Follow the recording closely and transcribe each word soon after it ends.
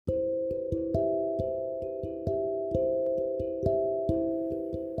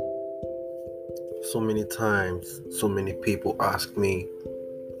So many times, so many people ask me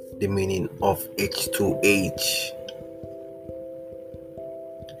the meaning of H2H,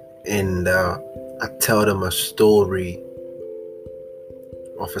 and I tell them a story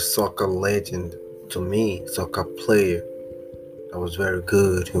of a soccer legend, to me, soccer player that was very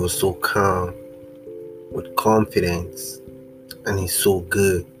good. He was so calm, with confidence, and he's so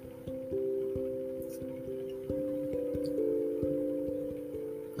good.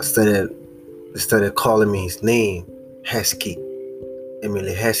 They started calling me his name, Heskey,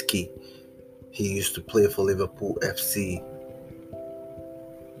 Emile Heskey. He used to play for Liverpool FC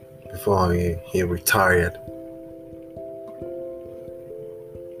before he retired.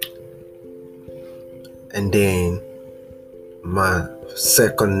 And then my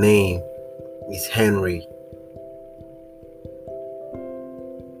second name is Henry.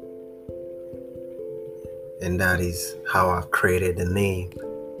 And that is how I created the name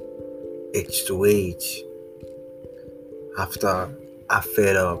H2H. After I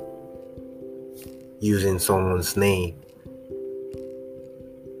fed up using someone's name,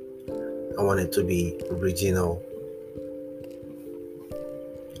 I wanted to be original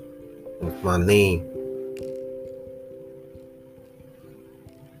with my name.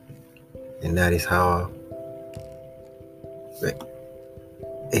 And that is how the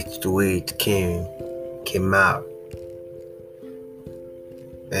H2H came out.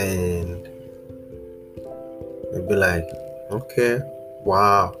 And they'd be like, okay,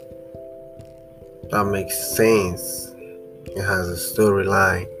 wow, that makes sense. It has a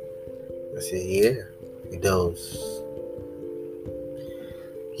storyline. I say, yeah, it does.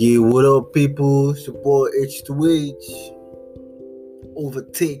 Yeah, what up, people? It's your boy H2H,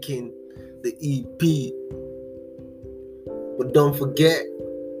 overtaking the EP. But don't forget,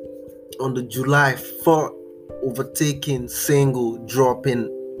 on the July 4th, overtaking single dropping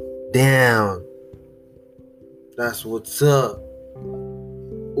down. That's what's up.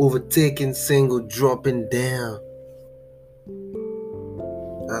 Overtaking single dropping down.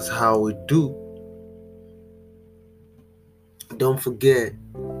 That's how we do. Don't forget,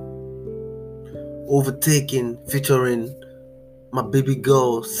 overtaking featuring my baby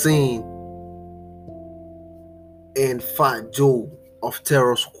girl Sing and Fat Joe of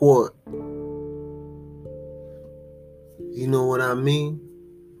Terror Squad. You know what I mean?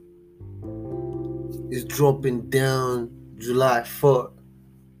 It's dropping down July 4th.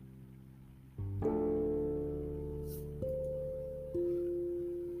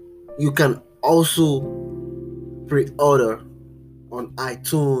 You can also pre-order on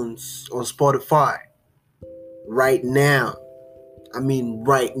iTunes, on Spotify right now.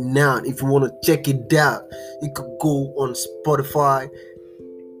 Right now. If you want to check it out, you could go on Spotify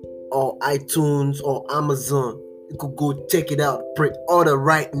or iTunes or Amazon. You could go check it out. Pre-order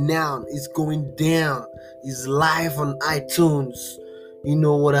right now. It's going down. It's live on iTunes. You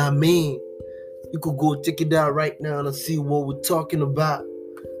know what I mean? You could go check it out right now and see what we're talking about.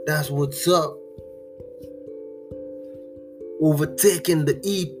 That's what's up. Overtaking the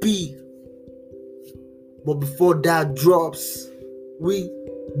EP. But before that drops, we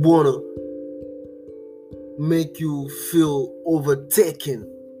wanna make you feel overtaken.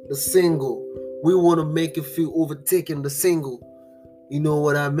 The single. We wanna make you feel overtaken. The single. You know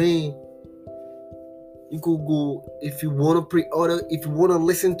what I mean? You could go, if you wanna pre-order, if you wanna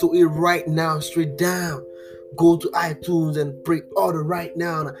listen to it right now, straight down, go to iTunes and pre-order right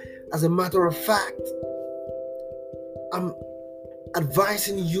now. As a matter of fact, I'm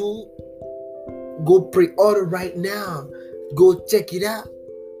advising you, go pre-order right now. Go check it out.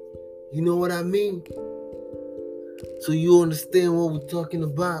 You know what I mean? So you understand what we're talking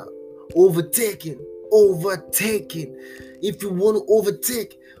about. Overtaking. If you want to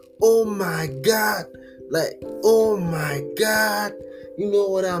overtake, oh my God. Oh my God. You know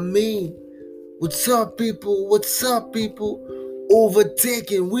what I mean? What's up, people?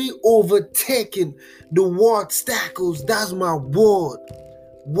 Overtaking. We overtaking the word stackles. That's my word.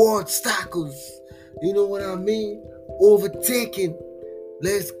 Word stackles. You know what I mean? Overtaking.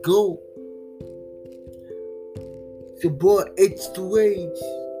 Let's go. It's your boy H2H.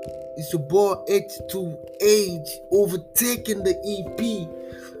 Overtaking the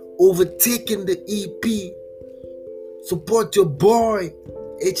EP. Support your boy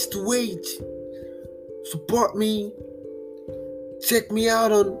H2H. Support me. Check me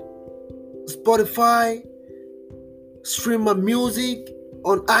out on Spotify. Stream my music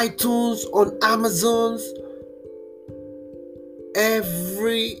on iTunes, on Amazon's,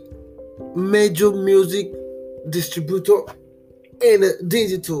 every major music distributor and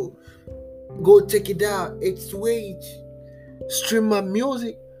digital. Go check it out. H2H. Stream my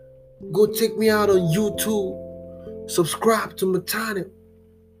music Go check me out on YouTube. Subscribe to my channel.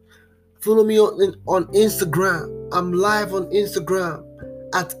 Follow me on Instagram. I'm live on Instagram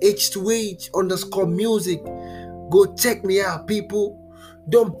at H2H_music. Go check me out, people.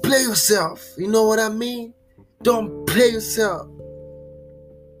 Don't play yourself. You know what I mean? Don't play yourself.